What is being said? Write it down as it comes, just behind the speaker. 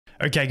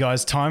Okay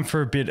guys, time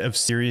for a bit of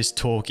serious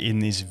talk in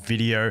this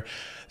video.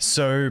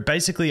 So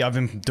basically I've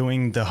been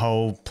doing the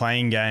whole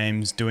playing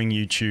games, doing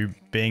YouTube,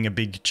 being a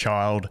big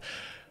child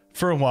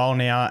for a while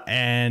now,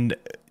 and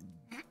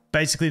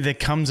basically there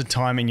comes a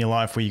time in your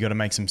life where you got to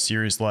make some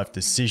serious life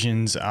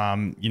decisions.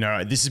 You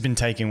know, this has been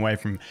taken away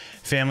from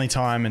family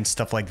time and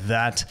stuff like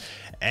that,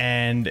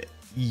 and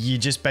you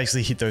just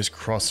basically hit those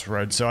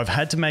crossroads. So I've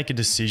had to make a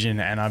decision,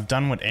 and I've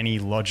done what any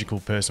logical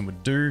person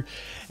would do,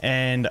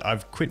 and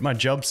I've quit my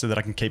job so that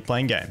I can keep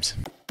playing games.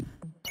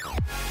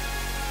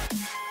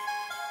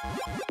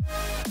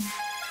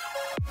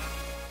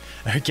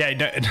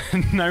 Okay,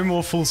 no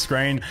more full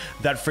screen.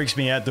 That freaks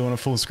me out, doing a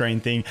full screen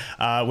thing.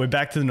 We're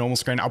back to the normal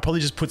screen. I'll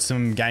probably just put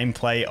some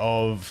gameplay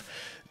of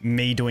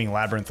me doing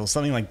Labyrinth or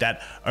something like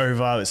that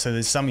over, so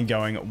there's something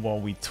going while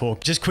we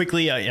talk. Just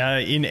quickly,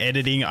 in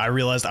editing, I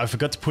realized I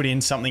forgot to put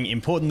in something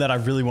important that I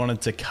really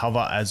wanted to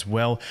cover as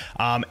well,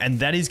 and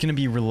that is going to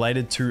be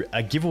related to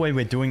a giveaway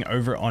we're doing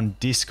over on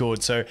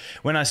Discord. So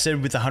when I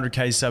said with the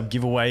 100k sub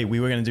giveaway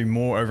we were going to do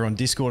more over on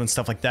Discord and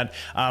stuff like that,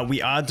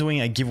 we are doing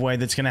a giveaway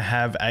that's going to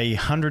have a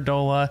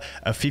 $100,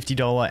 a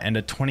 $50 and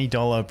a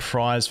 $20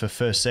 prize for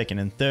first, second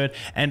and third,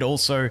 and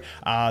also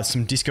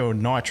some Discord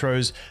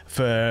Nitros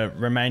for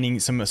remaining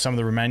some of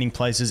the remaining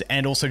places,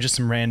 and also just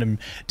some random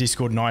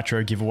Discord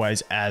Nitro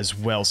giveaways as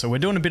well. So we're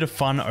doing a bit of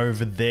fun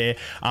over there.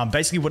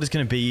 Basically what it's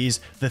going to be is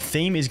the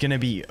theme is going to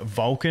be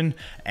Vulcan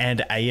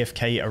and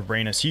AFK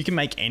Arena. So you can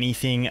make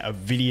anything, a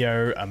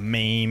video, a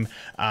meme,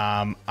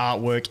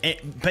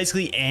 artwork,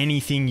 basically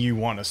anything you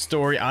want, a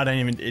story,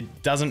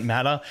 it doesn't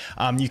matter.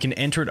 You can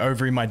enter it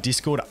over in my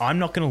Discord. I'm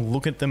not going to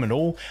look at them at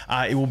all.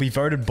 It will be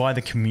voted by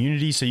the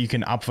community, so you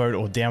can upvote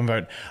or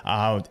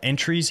downvote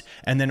entries.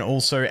 And then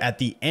also at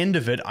the end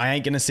of it, I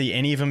ain't going to see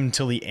any of them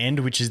until the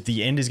end, which is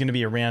the end is going to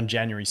be around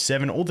January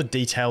 7. All the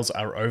details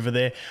are over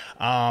there.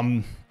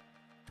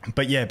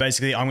 But yeah,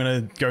 basically I'm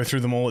going to go through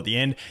them all at the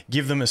end,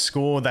 give them a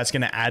score that's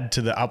going to add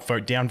to the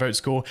upvote, downvote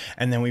score,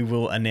 and then we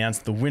will announce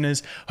the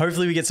winners.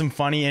 Hopefully we get some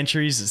funny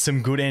entries,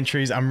 some good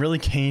entries. I'm really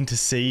keen to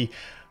see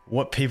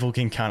what people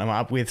can come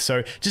up with.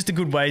 So just a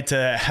good way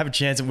to have a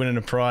chance at winning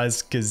a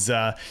prize, because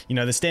you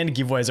know, the standard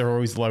giveaways are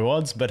always low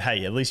odds, but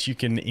hey, at least you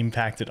can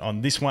impact it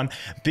on this one.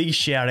 Big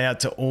shout out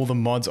to all the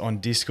mods on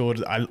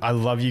Discord. I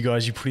love you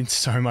guys. You put in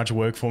so much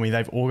work for me.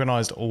 They've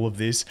organized all of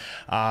this,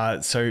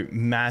 so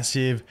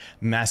massive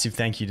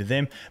thank you to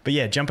them. But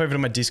yeah, jump over to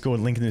my Discord,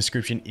 link in the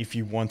description if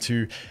you want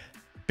to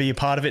be a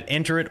part of it,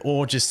 enter it,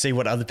 or just see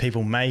what other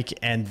people make,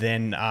 and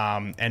then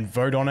and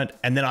vote on it.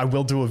 And then I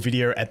will do a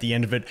video at the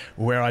end of it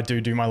where I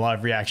do my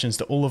live reactions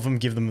to all of them,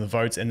 give them the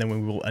votes, and then we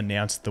will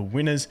announce the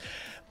winners.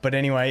 But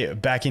anyway,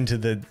 back into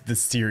the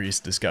serious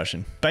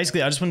discussion.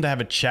 Basically, I just wanted to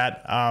have a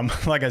chat.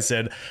 Like I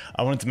said,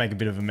 I wanted to make a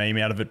bit of a meme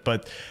out of it,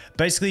 but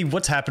basically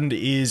what's happened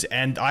is,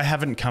 and I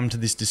haven't come to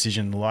this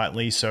decision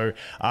lightly, so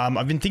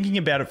I've been thinking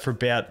about it for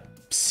about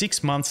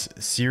 6 months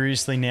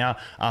seriously now,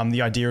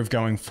 the idea of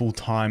going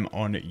full-time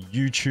on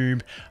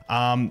YouTube.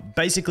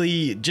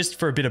 Basically, just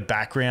for a bit of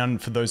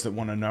background for those that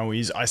want to know,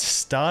 is I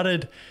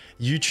started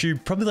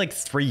YouTube probably like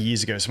 3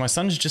 years ago. So my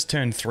son's just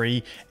turned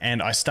 3,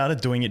 and I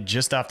started doing it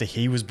just after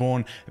he was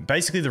born.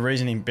 Basically the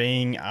reasoning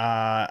being,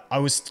 I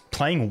was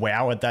playing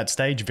WoW at that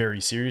stage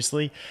very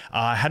seriously.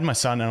 I had my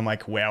son and I'm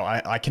like, wow,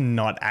 I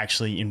cannot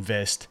actually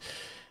invest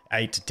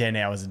 8 to 10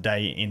 hours a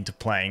day into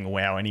playing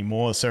WoW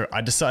anymore. So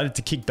I decided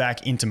to kick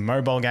back into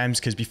mobile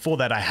games, because before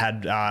that I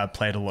had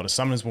played a lot of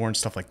Summoners War and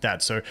stuff like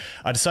that. So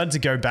I decided to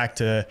go back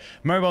to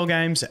mobile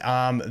games.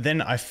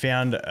 Then I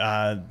found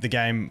the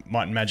game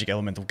Might and Magic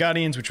Elemental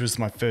Guardians, which was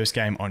my first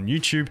game on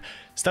YouTube.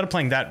 Started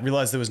playing that,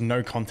 realized there was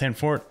no content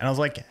for it, and I was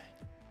like,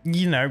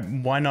 you know,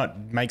 why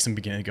not make some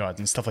beginner guides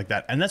and stuff like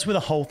that? And that's where the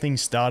whole thing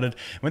started.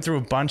 Went through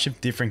a bunch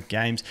of different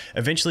games,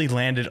 eventually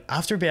landed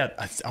after about,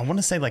 I want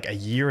to say like a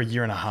year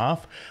and a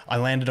half, I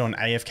landed on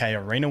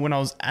AFK Arena when I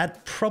was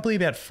at probably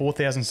about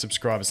 4,000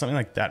 subscribers, something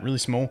like that, really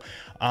small.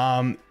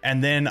 And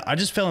then I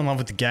just fell in love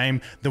with the game.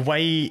 The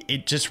way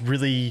it just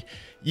really,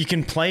 you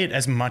can play it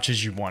as much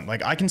as you want.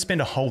 Like I can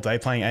spend a whole day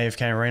playing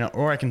AFK Arena,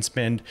 or I can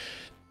spend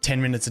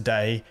 10 minutes a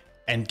day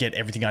and get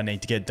everything I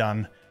need to get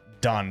done.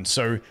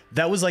 So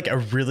that was like a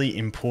really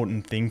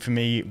important thing for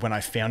me when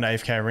I found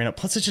AFK Arena.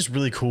 Plus it's just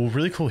really cool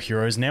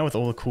heroes now with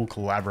all the cool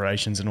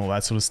collaborations and all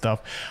that sort of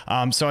stuff.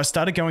 So I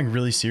started going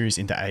really serious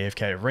into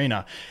AFK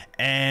Arena,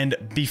 and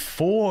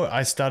before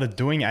I started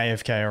doing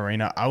AFK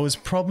Arena, I was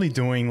probably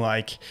doing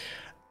like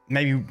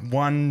maybe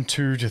 1,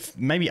 2 to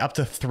maybe up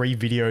to 3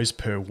 videos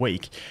per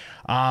week.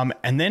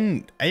 And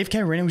then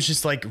AFK Arena was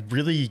just like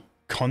really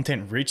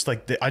content rich.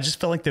 Like I just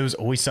felt like there was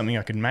always something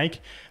I could make.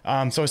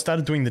 So I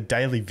started doing the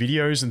daily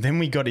videos, and then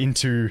we got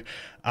into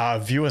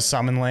viewer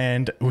summon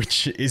land,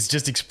 which is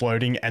just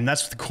exploding. And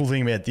that's the cool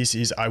thing about this,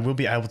 is I will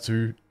be able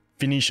to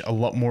finish a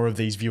lot more of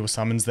these viewer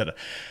summons that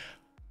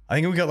I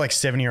think we got like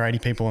 70 or 80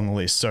 people on the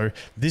list. So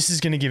this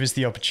is going to give us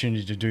the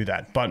opportunity to do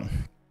that. But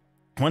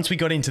once we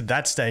got into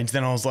that stage,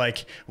 then I was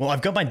like, well,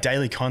 I've got my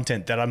daily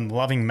content that I'm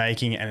loving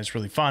making and it's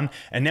really fun.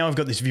 And now I've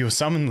got this viewer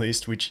summon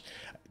list, which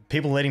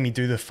people letting me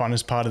do the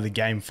funnest part of the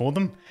game for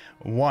them,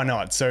 why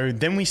not? So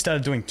then we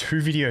started doing 2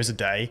 videos a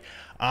day.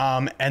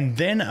 And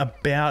then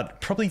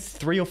about probably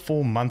 3 or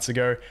 4 months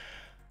ago,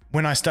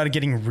 when I started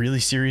getting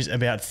really serious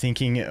about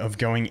thinking of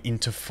going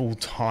into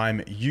full-time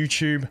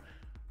YouTube,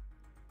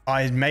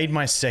 I made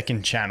my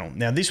second channel.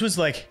 Now this was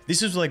like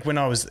when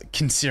I was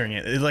considering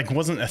it. It like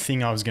wasn't a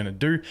thing I was gonna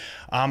do.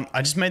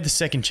 I just made the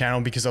second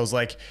channel because I was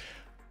like,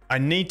 I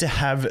need to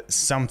have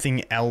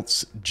something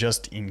else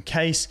just in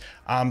case.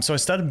 So I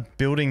started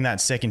building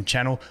that second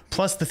channel.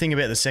 Plus the thing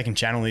about the second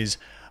channel is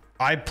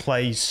I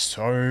play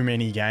so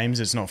many games.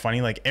 It's not funny.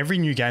 Like every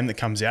new game that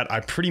comes out, I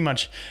pretty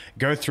much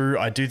go through,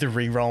 I do the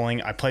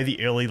re-rolling, I play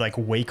the early like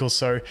week or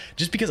so,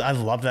 just because I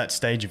love that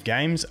stage of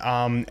games.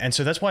 And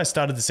so that's why I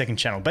started the second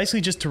channel,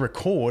 basically just to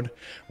record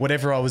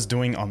whatever I was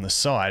doing on the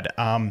side.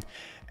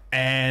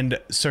 And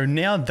so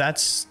now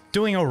that's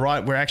doing all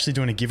right. We're actually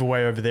doing a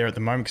giveaway over there at the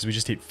moment because we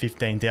just hit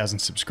 15,000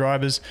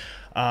 subscribers.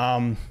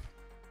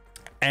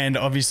 And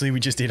obviously we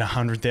just did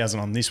 100,000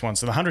 on this one.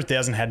 So the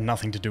 100,000 had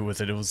nothing to do with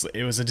it. It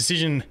was a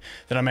decision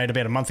that I made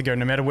about a month ago.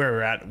 No matter where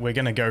we're at, we're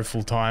going to go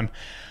full time.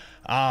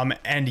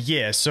 And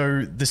yeah,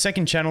 so the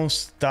second channel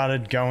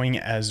started going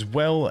as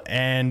well.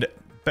 And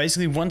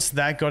basically once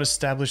that got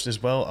established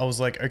as well, I was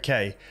like,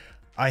 okay,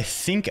 I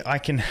think I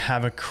can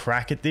have a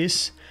crack at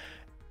this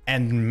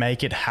and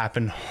make it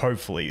happen,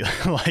 hopefully.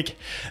 Like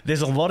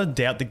there's a lot of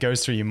doubt that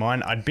goes through your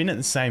mind. I'd been at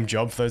the same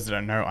job. For those that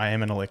don't know, I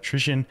am an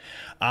electrician.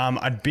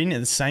 I'd been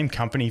at the same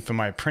company for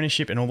my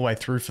apprenticeship and all the way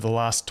through for the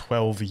last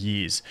 12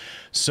 years.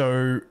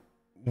 So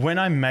when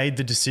I made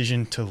the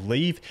decision to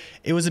leave,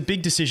 it was a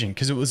big decision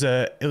because it was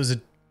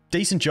a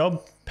decent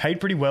job, paid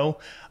pretty well,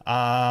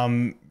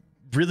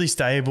 really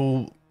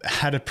stable,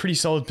 had a pretty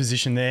solid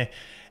position there,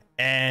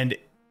 and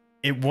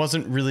it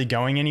wasn't really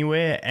going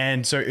anywhere.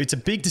 And so it's a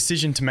big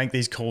decision to make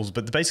these calls.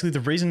 But basically the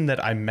reason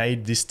that I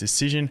made this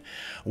decision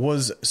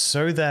was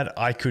so that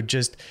I could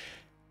just,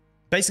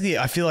 basically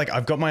I feel like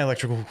I've got my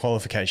electrical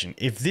qualification.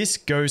 If this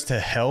goes to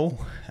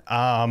hell,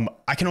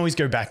 I can always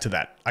go back to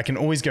that. I can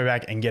always go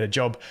back and get a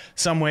job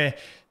somewhere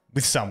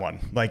with someone.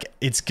 Like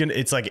it's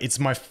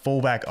my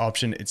fallback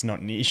option. It's not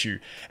an issue.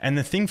 And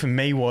the thing for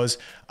me was,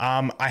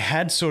 I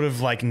had sort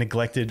of like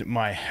neglected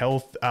my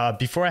health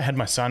before I had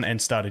my son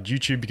and started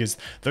YouTube, because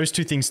those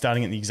two things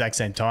starting at the exact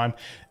same time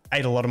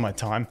ate a lot of my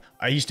time.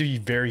 I used to be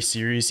very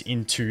serious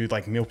into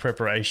like meal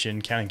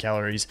preparation, counting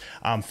calories,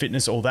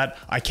 fitness, all that.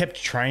 I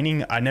kept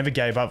training. I never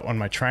gave up on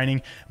my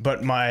training,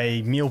 but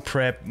my meal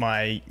prep,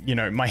 my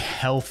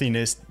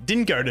healthiness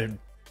didn't go to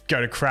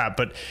crap,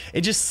 but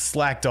it just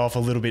slacked off a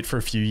little bit for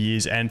a few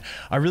years. And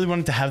I really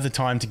wanted to have the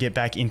time to get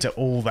back into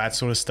all that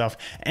sort of stuff.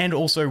 And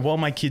also while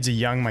my kids are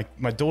young,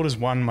 my daughter's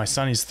 1, my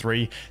son is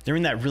 3, they're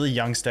in that really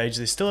young stage.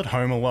 They're still at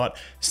home a lot,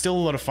 still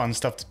a lot of fun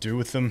stuff to do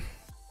with them.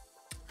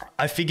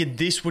 I figured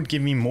this would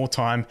give me more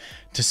time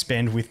to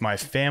spend with my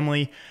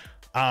family,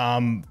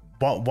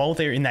 while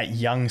they're in that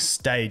young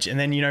stage. And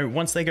then,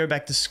 once they go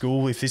back to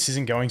school, if this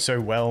isn't going so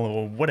well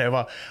or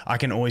whatever, I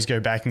can always go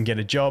back and get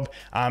a job.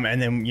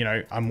 And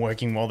then, I'm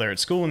working while they're at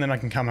school, and then I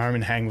can come home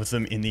and hang with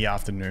them in the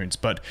afternoons.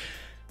 But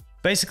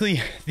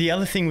basically, the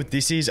other thing with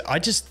this is I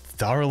just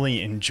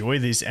thoroughly enjoy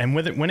this. And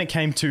when it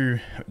came to,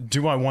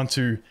 do I want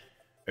to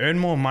earn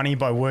more money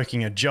by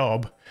working a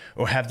job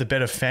or have the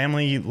better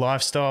family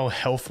lifestyle,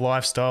 health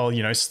lifestyle,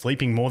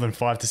 sleeping more than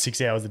 5 to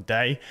 6 hours a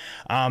day,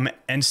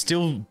 and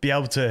still be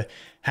able to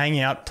hang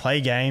out,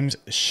 play games,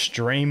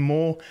 stream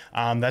more.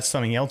 That's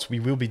something else. We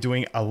will be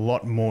doing a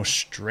lot more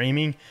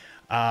streaming.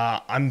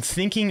 I'm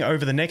thinking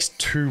over the next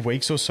 2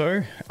 weeks or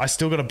so, I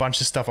still got a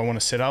bunch of stuff I want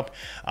to set up.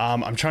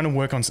 I'm trying to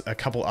work on a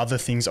couple other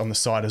things on the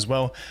side as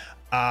well.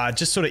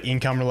 Just sort of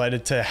income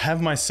related, to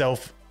have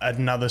myself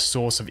another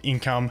source of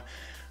income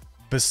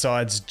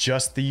besides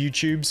just the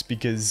YouTubes,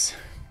 because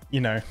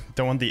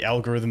don't want the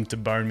algorithm to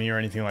bone me or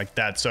anything like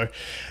that. So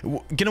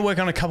gonna work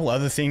on a couple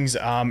other things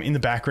in the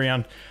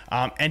background,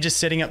 and just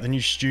setting up the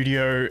new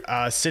studio,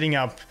 setting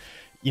up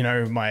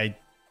my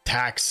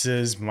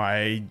taxes,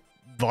 my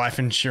life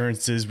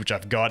insurances, which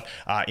I've got,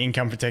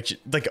 income protection,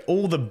 like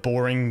all the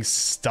boring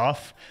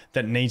stuff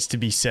that needs to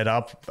be set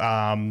up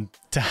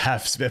to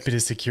have a bit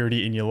of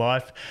security in your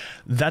life.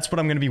 That's what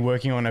I'm going to be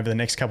working on over the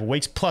next couple of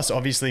weeks, plus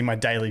obviously my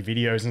daily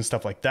videos and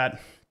stuff like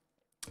that.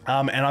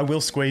 And I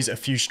will squeeze a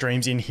few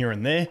streams in here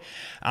and there.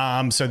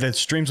 So the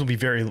streams will be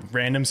very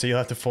random, so you'll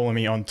have to follow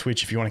me on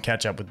Twitch if you want to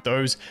catch up with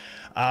those.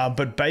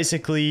 But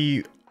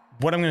basically,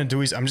 what I'm going to do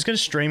is I'm just going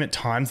to stream at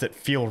times that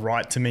feel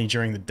right to me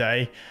during the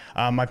day.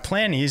 My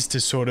plan is to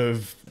sort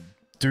of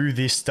do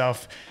this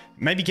stuff,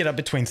 maybe get up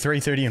between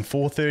 3:30 and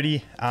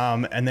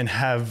 4:30, and then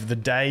have the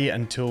day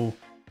until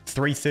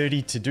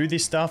 3:30 to do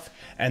this stuff,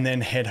 and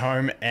then head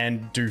home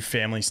and do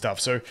family stuff.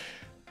 So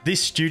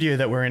this studio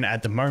that we're in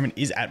at the moment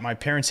is at my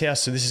parents'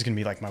 house. So this is going to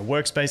be like my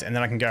workspace, and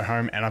then I can go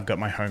home and I've got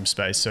my home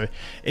space. So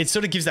it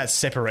sort of gives that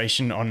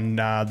separation on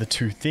the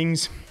two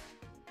things.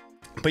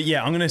 But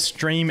yeah, I'm going to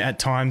stream at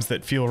times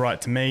that feel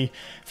right to me,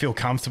 feel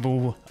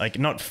comfortable, like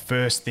not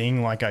first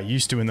thing like I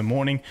used to in the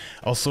morning.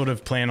 I'll sort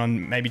of plan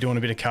on maybe doing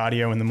a bit of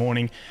cardio in the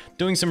morning,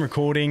 doing some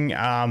recording,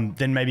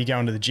 then maybe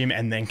going to the gym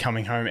and then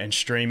coming home and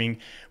streaming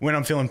when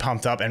I'm feeling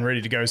pumped up and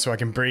ready to go, so I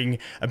can bring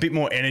a bit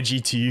more energy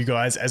to you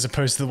guys as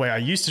opposed to the way I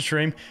used to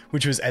stream,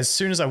 which was as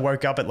soon as I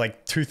woke up at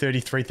like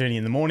 2:30, 3:30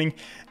 in the morning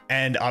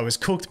and I was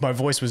cooked, my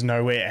voice was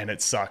nowhere and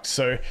it sucked.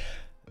 So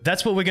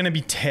that's what we're going to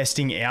be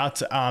testing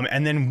out.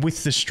 And then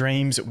with the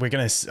streams,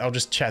 I'll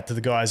just chat to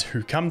the guys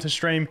who come to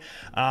stream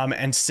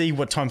and see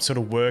what time sort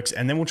of works.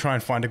 And then we'll try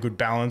and find a good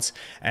balance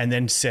and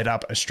then set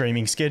up a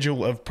streaming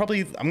schedule of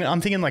probably,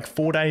 I'm thinking like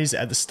 4 days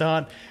at the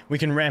start. We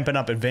can ramp it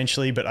up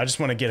eventually, but I just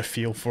want to get a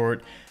feel for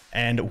it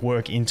and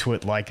work into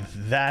it like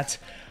that.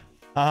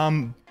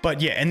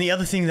 But yeah, and the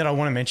other thing that I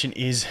want to mention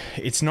is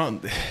it's not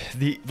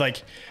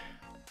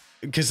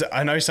because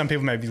I know some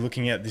people may be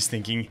looking at this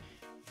thinking,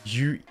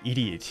 you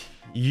idiot.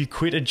 You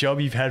quit a job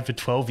you've had for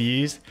 12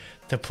 years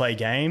to play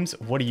games.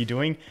 What are you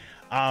doing?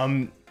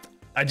 I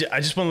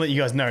just want to let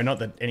you guys know, not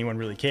that anyone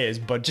really cares,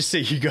 but just so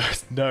you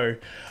guys know,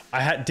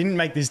 I didn't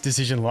make this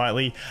decision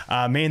lightly.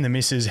 Me and the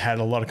missus had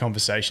a lot of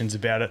conversations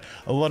about it,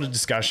 a lot of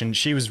discussion.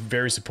 She was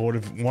very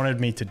supportive, wanted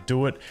me to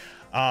do it.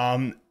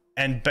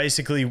 And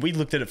basically we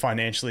looked at it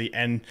financially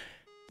and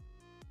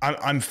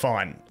I'm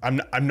fine.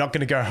 I'm not going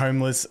to go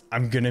homeless.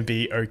 I'm going to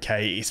be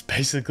okay. It's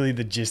basically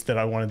the gist that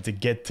I wanted to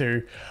get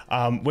to.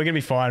 We're going to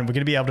be fine. We're going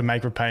to be able to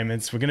make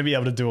repayments. We're going to be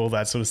able to do all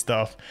that sort of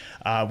stuff.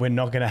 We're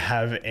not going to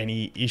have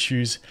any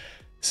issues.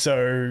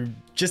 So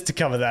just to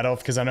cover that off,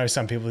 because I know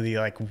some people are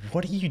like,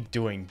 what are you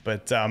doing?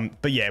 But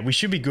yeah, we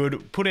should be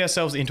good. Put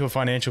ourselves into a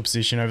financial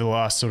position over the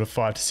last sort of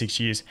 5 to 6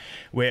 years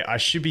where I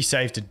should be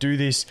safe to do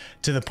this,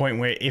 to the point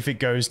where if it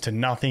goes to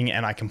nothing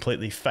and I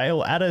completely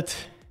fail at it,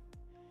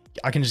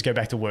 I can just go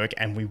back to work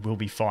and we will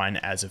be fine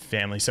as a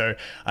family. So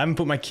I haven't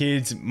put my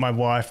kids, my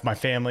wife, my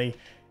family,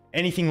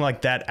 anything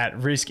like that at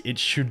risk. It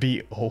should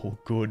be all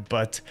good.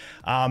 But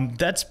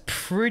that's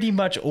pretty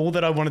much all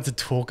that I wanted to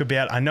talk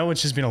about. I know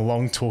it's just been a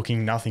long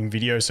talking nothing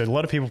video, so a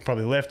lot of people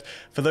probably left.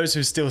 For those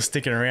who are still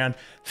sticking around,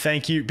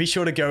 thank you. Be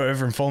sure to go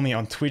over and follow me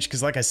on Twitch,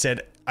 because like I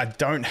said, I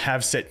don't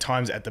have set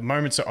times at the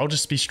moment, so I'll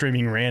just be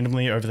streaming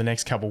randomly over the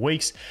next couple of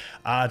weeks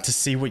to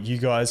see what you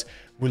guys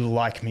would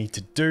like me to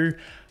do.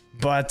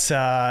 But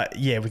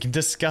yeah, we can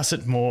discuss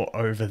it more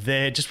over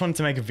there. Just wanted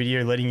to make a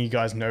video letting you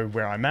guys know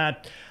where I'm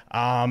at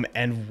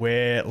and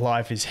where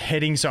life is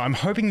heading. So I'm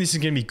hoping this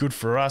is going to be good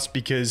for us,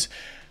 because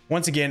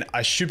once again,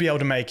 I should be able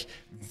to make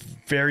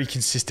very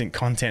consistent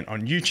content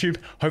on YouTube.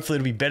 Hopefully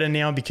it'll be better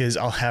now because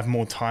I'll have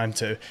more time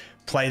to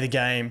play the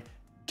game,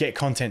 get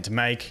content to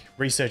make,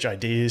 research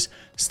ideas,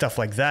 stuff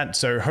like that.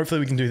 So hopefully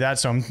we can do that.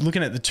 So I'm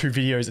looking at the 2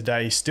 videos a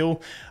day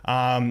still.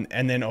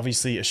 And then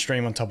obviously a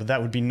stream on top of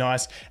that would be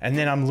nice. And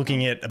then I'm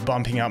looking at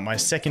bumping up my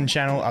second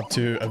channel up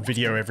to a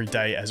video every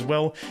day as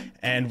well.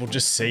 And we'll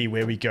just see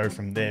where we go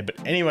from there.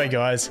 But anyway,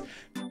 guys,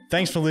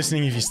 thanks for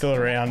listening if you're still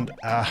around.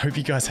 Hope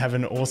you guys have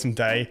an awesome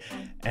day,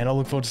 and I'll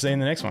look forward to seeing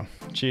the next one.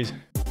 Cheers.